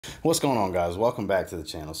What's going on, guys? Welcome back to the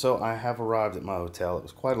channel. So I have arrived at my hotel. It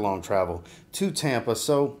was quite a long travel to Tampa.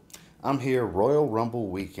 So I'm here, Royal Rumble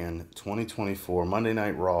weekend 2024, Monday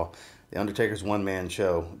Night Raw, The Undertaker's one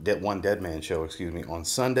dead man show, excuse me, on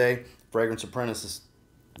Sunday. Fragrance Apprentice is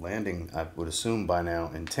landing, I would assume by now,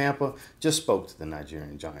 in Tampa. Just spoke to the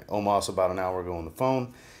Nigerian giant Omos about an hour ago on the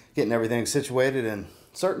phone, getting everything situated, and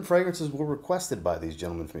certain fragrances were requested by these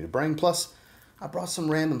gentlemen for me to bring. Plus, I brought some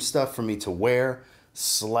random stuff for me to wear /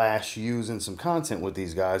 use in some content with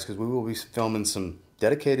these guys, because we will be filming some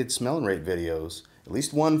dedicated smell and rate videos, at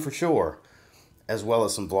least one for sure, as well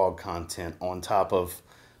as some vlog content on top of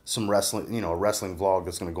some wrestling, a wrestling vlog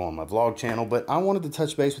that's going to go on my vlog channel. But I wanted to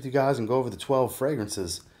touch base with you guys and go over the 12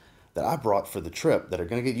 fragrances that I brought for the trip that are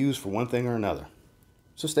going to get used for one thing or another.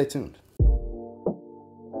 So stay tuned.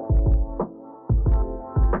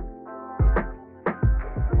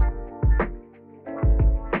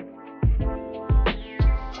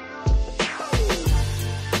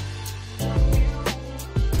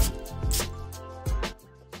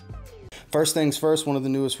 First things first, one of the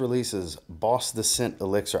newest releases, Boss the Scent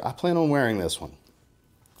Elixir. I plan on wearing this one.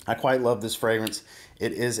 I quite love this fragrance.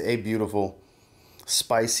 It is a beautiful,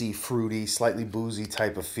 spicy, fruity, slightly boozy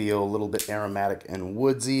type of feel, a little bit aromatic and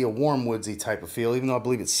woodsy, a warm woodsy type of feel. Even though I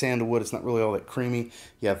believe it's sandalwood, it's not really all that creamy.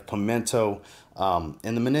 You have pimento, and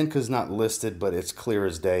the Maninka is not listed, but it's clear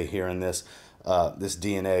as day here in this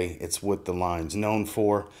DNA. It's what the line's known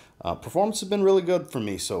for. Performance has been really good for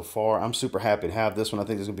me so far. I'm super happy to have this one. I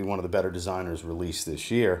think this is going to be one of the better designers released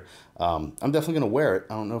this year. I'm definitely going to wear it.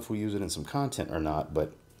 I don't know if we use it in some content or not,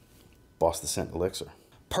 but Boss the Scent Elixir.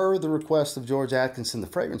 Per the request of George Atkinson, the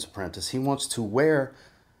Fragrance Apprentice, he wants to wear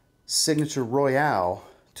Signature Royale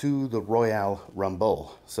to the Royale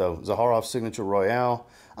Rumble. So Zaharoff Signature Royale.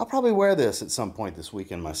 I'll probably wear this at some point this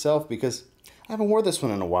weekend myself, because I haven't worn this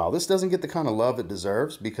one in a while. This doesn't get the kind of love it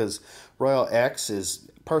deserves, because Royale X is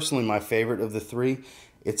personally my favorite of the three.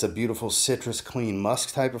 It's a beautiful citrus, clean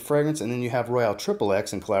musk type of fragrance. And then you have Royale Triple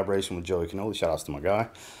X in collaboration with Joey Cannoli. Shout outs to my guy.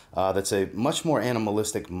 That's a much more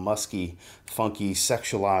animalistic, musky, funky,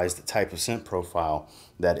 sexualized type of scent profile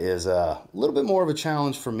that is a little bit more of a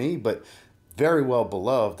challenge for me, but very well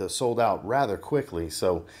beloved. Sold out rather quickly.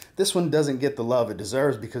 So this one doesn't get the love it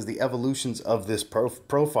deserves, because the evolutions of this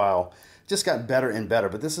profile just got better and better.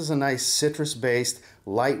 But this is a nice citrus-based,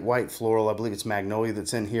 light white floral. I believe it's magnolia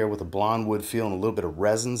that's in here, with a blonde wood feel and a little bit of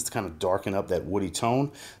resins to kind of darken up that woody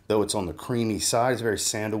tone, though it's on the creamy side. It's very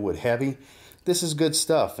sandalwood heavy. This is good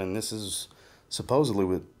stuff, and this is supposedly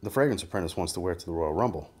what the Fragrance Apprentice wants to wear to the Royal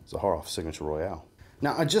Rumble. Zaharoff Signature Royale.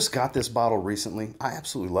 Now, I just got this bottle recently. I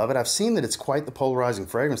absolutely love it. I've seen that it's quite the polarizing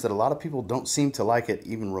fragrance, that a lot of people don't seem to like it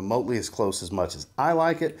even remotely as close as much as I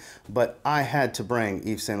like it, but I had to bring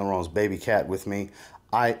Yves Saint Laurent's Babycat with me.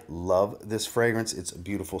 I love this fragrance. It's a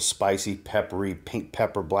beautiful, spicy, peppery, pink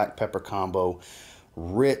pepper, black pepper combo,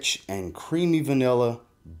 rich and creamy vanilla,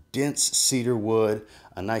 dense cedar wood,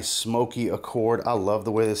 a nice smoky accord. I love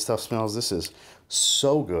the way this stuff smells. This is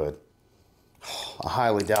so good. I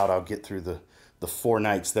highly doubt I'll get through the 4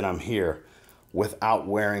 nights that I'm here without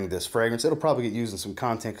wearing this fragrance. It'll probably get used in some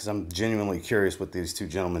content, because I'm genuinely curious what these two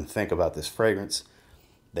gentlemen think about this fragrance.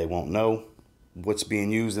 They won't know what's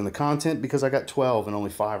being used in the content, because I got 12 and only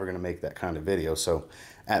 5 are going to make that kind of video. So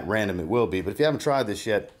at random it will be. But if you haven't tried this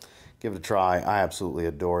yet, give it a try. I absolutely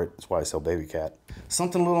adore it. It's YSL Babycat.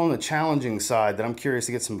 Something a little on the challenging side that I'm curious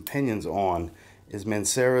to get some opinions on is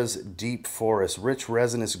Mancera's Deep Forest. Rich,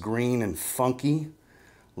 resinous, green, and funky.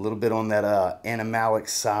 A little bit on that animalic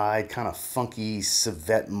side, kind of funky,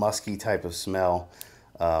 civet, musky type of smell.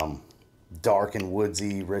 Dark and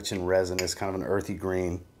woodsy, rich and resinous, kind of an earthy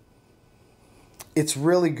green. It's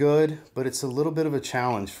really good, but it's a little bit of a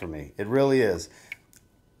challenge for me. It really is.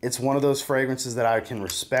 It's one of those fragrances that I can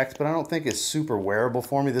respect, but I don't think it's super wearable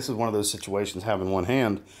for me. This is one of those situations, having one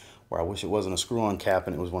hand, where I wish it wasn't a screw-on cap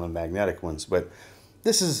and it was one of the magnetic ones. But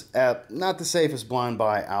this is not the safest blind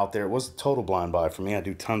buy out there. It was a total blind buy for me. I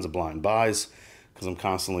do tons of blind buys, because I'm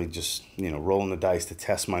constantly just, rolling the dice to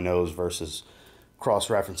test my nose versus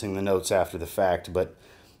cross-referencing the notes after the fact. But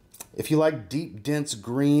if you like deep, dense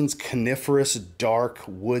greens, coniferous, dark,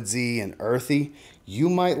 woodsy, and earthy, you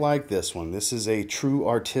might like this one. This is a true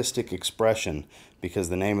artistic expression, because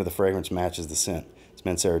the name of the fragrance matches the scent. It's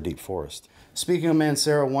Mancera Deep Forest. Speaking of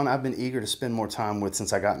Mancera, one I've been eager to spend more time with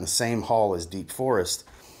since I got in the same haul as Deep Forest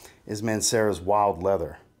is Mancera's Wild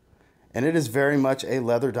Leather. And it is very much a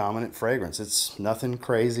leather-dominant fragrance. It's nothing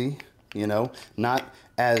crazy, not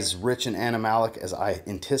as rich and animalic as I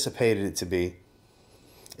anticipated it to be.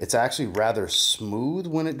 It's actually rather smooth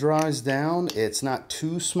when it dries down. It's not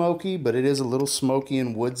too smoky, but it is a little smoky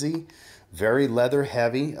and woodsy. Very leather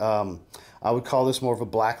heavy. I would call this more of a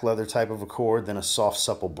black leather type of accord than a soft,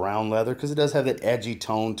 supple brown leather, because it does have that edgy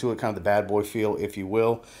tone to it, kind of the bad boy feel, if you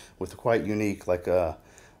will, with a quite unique, like a,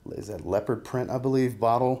 is that leopard print, I believe,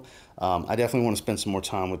 bottle. I definitely want to spend some more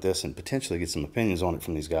time with this and potentially get some opinions on it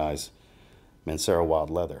from these guys. Mancera Wild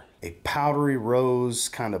Leather. A powdery rose,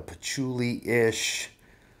 kind of patchouli-ish,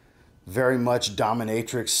 very much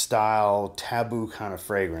dominatrix style, taboo kind of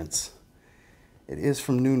fragrance. It is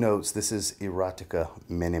from New Notes. This is Erotika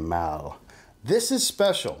Minimale. This is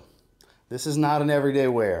special. This is not an everyday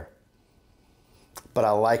wear, but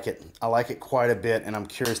I like it. I like it quite a bit, and I'm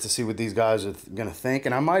curious to see what these guys are going to think.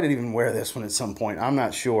 And I might even wear this one at some point. I'm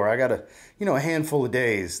not sure. I got a handful of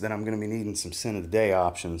days that I'm going to be needing some scent of the day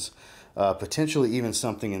options. Potentially even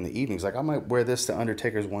something in the evenings. Like I might wear this to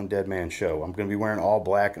Undertaker's One Dead Man show. I'm going to be wearing all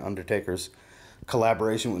black Undertaker's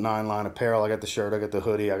collaboration with 9 Line Apparel. I got the shirt, I got the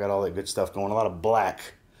hoodie, I got all that good stuff going. A lot of black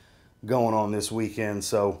going on this weekend,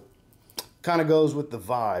 so kind of goes with the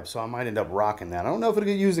vibe. So I might end up rocking that. I don't know if it'll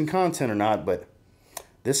get used in content or not, but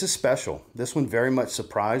this is special. This one very much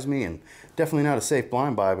surprised me, and definitely not a safe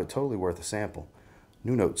blind buy, but totally worth a sample.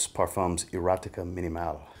 New Notes Parfums Erotika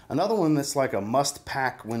Minimale. Another one that's like a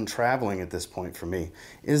must-pack when traveling at this point for me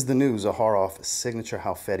is the new Zaharoff Signature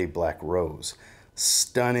Halfeti Black Rose.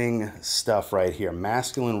 Stunning stuff right here.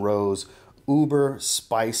 Masculine rose, uber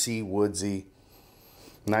spicy, woodsy,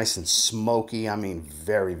 nice and smoky. I mean,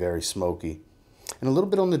 very, very smoky. And a little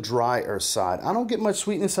bit on the drier side. I don't get much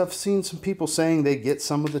sweetness. I've seen some people saying they get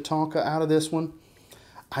some of the tonka out of this one.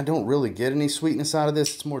 I don't really get any sweetness out of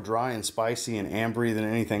this. It's more dry and spicy and ambery than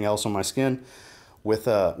anything else on my skin, with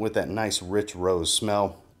that nice rich rose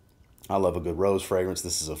smell. I love a good rose fragrance.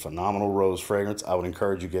 This is a phenomenal rose fragrance. I would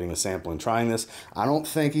encourage you getting a sample and trying this. I don't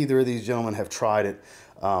think either of these gentlemen have tried it.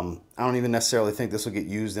 I don't even necessarily think this will get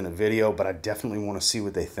used in a video, but I definitely want to see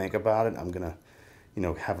what they think about it. I'm gonna,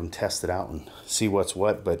 have them test it out and see what's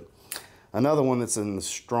what. But another one that's in the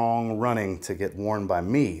strong running to get worn by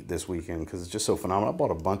me this weekend because it's just so phenomenal. I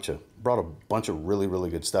brought a bunch of really, really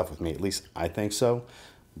good stuff with me. At least I think so.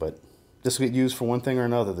 But this will get used for one thing or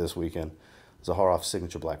another this weekend. Zaharoff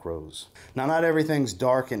Signature Black Rose. Now, not everything's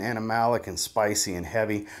dark and animalic and spicy and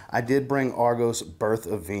heavy. I did bring Argos Birth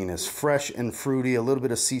of Venus. Fresh and fruity, a little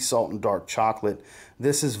bit of sea salt and dark chocolate.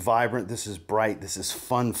 This is vibrant, this is bright, this is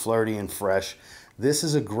fun, flirty, and fresh. This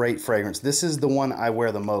is a great fragrance. This is the one I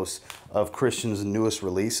wear the most of Christian's newest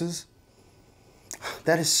releases.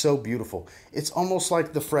 That is so beautiful. It's almost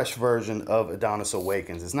like the fresh version of Adonis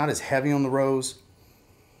Awakens. It's not as heavy on the rose,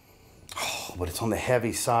 but it's on the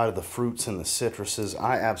heavy side of the fruits and the citruses.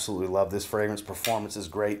 I absolutely love this fragrance. Performance is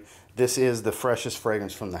great. This is the freshest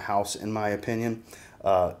fragrance from the house, in my opinion.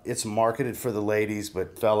 It's marketed for the ladies,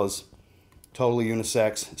 but fellas, totally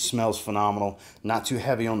unisex. It smells phenomenal. Not too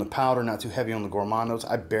heavy on the powder, not too heavy on the gourmand notes.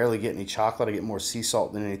 I barely get any chocolate. I get more sea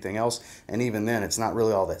salt than anything else. And even then, it's not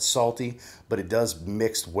really all that salty, but it does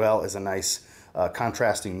mix well as a nice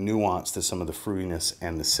contrasting nuance to some of the fruitiness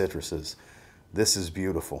and the citruses. This is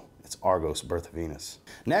beautiful. It's Argos Birth of Venus.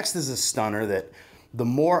 Next is a stunner that the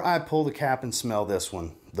more I pull the cap and smell this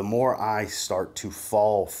one, the more I start to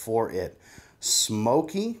fall for it.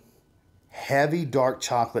 Smoky, heavy dark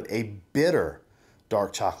chocolate, a bitter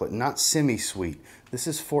dark chocolate, not semi-sweet. This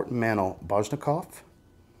is Manle Bojnokopff.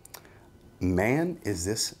 Man, is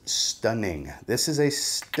this stunning. This is a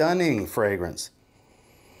stunning fragrance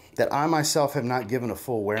that I myself have not given a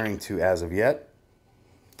full wearing to as of yet.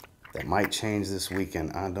 That might change this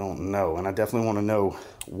weekend. I don't know. And I definitely want to know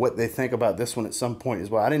what they think about this one at some point as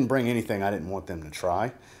well. I didn't bring anything I didn't want them to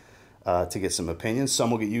try to get some opinions.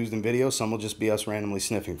 Some will get used in videos. Some will just be us randomly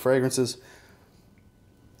sniffing fragrances.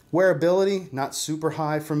 Wearability, not super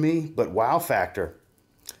high for me, but wow factor,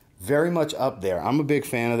 very much up there. I'm a big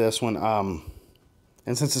fan of this one.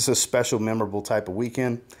 And since it's a special, memorable type of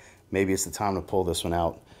weekend, maybe it's the time to pull this one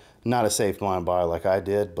out. Not a safe blind buy like I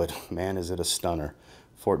did, but man, is it a stunner.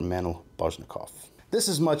 Manle Bojnokopff. This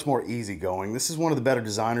is much more easygoing. This is one of the better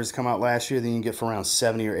designers to come out last year that you can get for around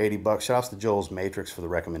 70 or 80 bucks. Shout out to Joel's Matrix for the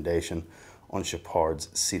recommendation on Chopard's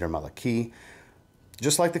Cedar Malaki.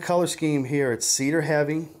 Just like the color scheme here, it's cedar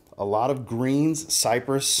heavy, a lot of greens,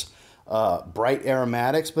 cypress, bright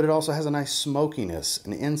aromatics, but it also has a nice smokiness,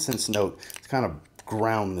 an incense note to kind of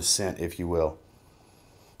ground the scent, if you will.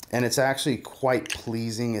 And it's actually quite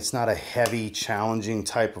pleasing. It's not a heavy, challenging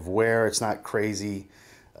type of wear. It's not crazy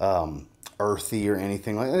earthy or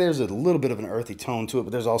anything like that. There's a little bit of an earthy tone to it,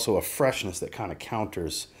 but there's also a freshness that kind of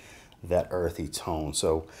counters that earthy tone.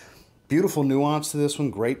 So Beautiful nuance to this one,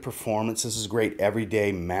 great performance. This is great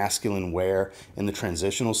everyday masculine wear in the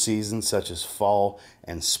transitional seasons such as fall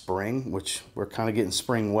and spring, which we're kind of getting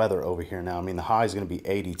spring weather over here now. I mean, the high is going to be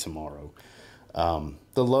 80 tomorrow.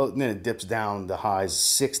 The low, then it dips down, the highs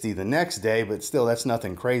 60 the next day, but still that's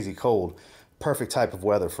nothing crazy cold. Perfect type of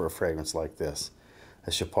weather for a fragrance like this.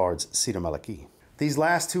 That's Chopard's Cedar Malaki. These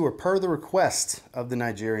last two are per the request of the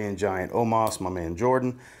Nigerian giant Omos, my man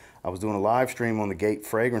Jordan. I was doing a live stream on the Gate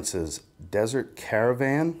Fragrances Desert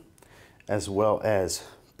Caravan as well as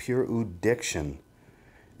Pure OUDdiction.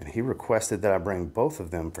 And he requested that I bring both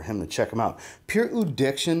of them for him to check them out. Pure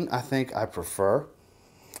OUDdiction, I think I prefer.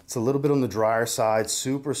 It's a little bit on the drier side,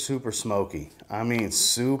 super, super smoky. I mean,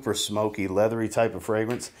 super smoky, leathery type of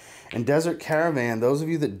fragrance. And Desert Caravan, those of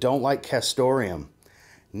you that don't like castoreum,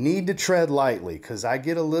 need to tread lightly because I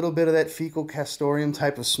get a little bit of that fecal castoreum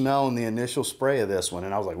type of smell in the initial spray of this one.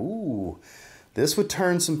 And I was like, ooh, this would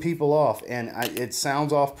turn some people off. And it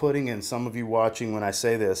sounds off-putting, and some of you watching when I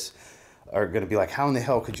say this are going to be like, how in the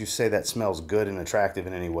hell could you say that smells good and attractive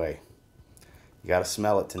in any way? You got to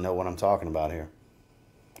smell it to know what I'm talking about here.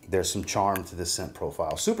 There's some charm to this scent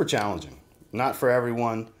profile. Super challenging. Not for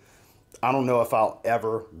everyone. I don't know if I'll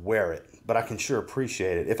ever wear it, but I can sure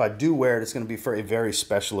appreciate it. If I do wear it, it's going to be for a very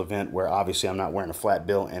special event where obviously I'm not wearing a flat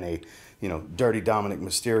bill and a, Dirty Dominic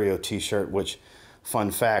Mysterio t-shirt, which,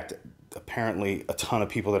 fun fact, apparently a ton of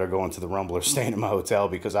people that are going to the Rumble are staying at my hotel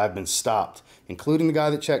because I've been stopped, including the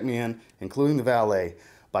guy that checked me in, including the valet,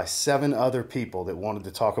 by 7 other people that wanted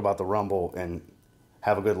to talk about the Rumble and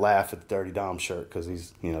have a good laugh at the Dirty Dom shirt because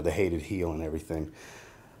he's, the hated heel and everything.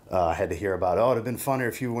 I had to hear about, oh, it'd have been funnier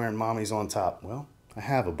if you were wearing mommies on top. Well, I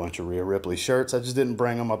have a bunch of Rhea Ripley shirts. I just didn't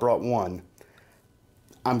bring them. I brought one.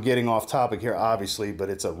 I'm getting off topic here, obviously, but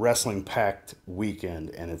it's a wrestling-packed weekend,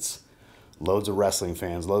 and it's loads of wrestling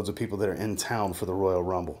fans, loads of people that are in town for the Royal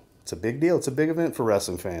Rumble. It's a big deal. It's a big event for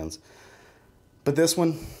wrestling fans. But this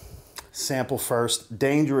one, sample first.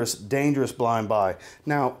 Dangerous, dangerous blind buy.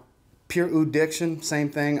 Now, Pure OUDdiction, same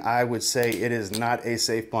thing. I would say it is not a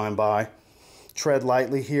safe blind buy. Tread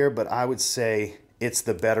lightly here, but I would say it's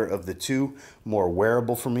the better of the two. More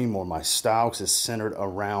wearable for me, more my style, because it's centered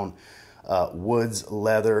around woods,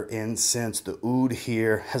 leather, incense. The oud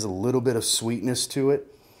here has a little bit of sweetness to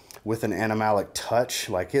it with an animalic touch.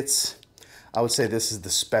 Like I would say this is the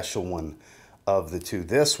special one of the two.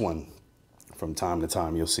 This one, from time to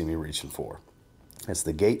time, you'll see me reaching for. It's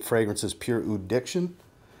the Gate Fragrances Pure OUDdiction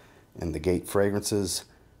and the Gate Fragrances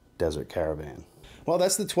Desert Caravan. Well,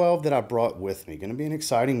 that's the 12 that I brought with me. Going to be an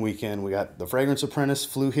exciting weekend. We got the Fragrance Apprentice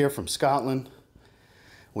flew here from Scotland.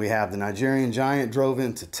 We have the Nigerian Giant drove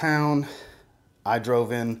into town. I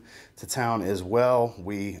drove in to town as well.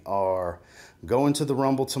 We are going to the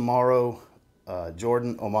Rumble tomorrow.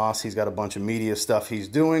 Jordan Omos, he's got a bunch of media stuff he's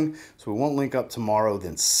doing, so we won't link up tomorrow.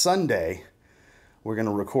 Then Sunday, we're going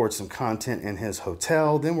to record some content in his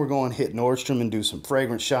hotel. Then we're going to hit Nordstrom and do some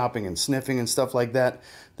fragrance shopping and sniffing and stuff like that.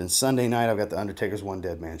 Then Sunday night, I've got the Undertaker's One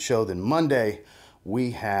Dead Man show. Then Monday,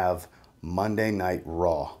 we have Monday Night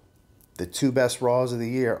Raw. The 2 best Raws of the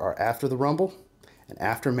year are after the Rumble and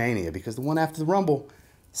after Mania, because the one after the Rumble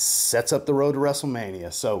sets up the road to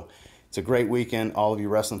WrestleMania. So it's a great weekend. All of you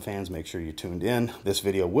wrestling fans, make sure you're tuned in. This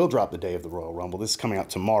video will drop the day of the Royal Rumble. This is coming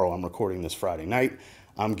out tomorrow. I'm recording this Friday night.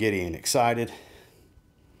 I'm giddy and excited.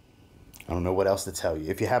 I don't know what else to tell you.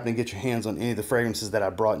 If you happen to get your hands on any of the fragrances that I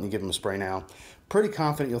brought and you give them a spray now, pretty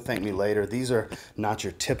confident you'll thank me later. These are not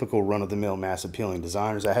your typical run-of-the-mill mass appealing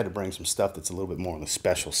designers. I had to bring some stuff that's a little bit more on the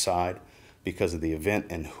special side because of the event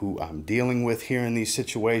and who I'm dealing with here in these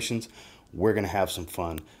situations. We're going to have some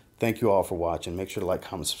fun. Thank you all for watching. Make sure to like,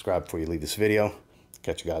 comment, subscribe before you leave this video.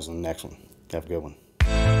 Catch you guys on the next one. Have a good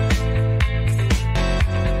one.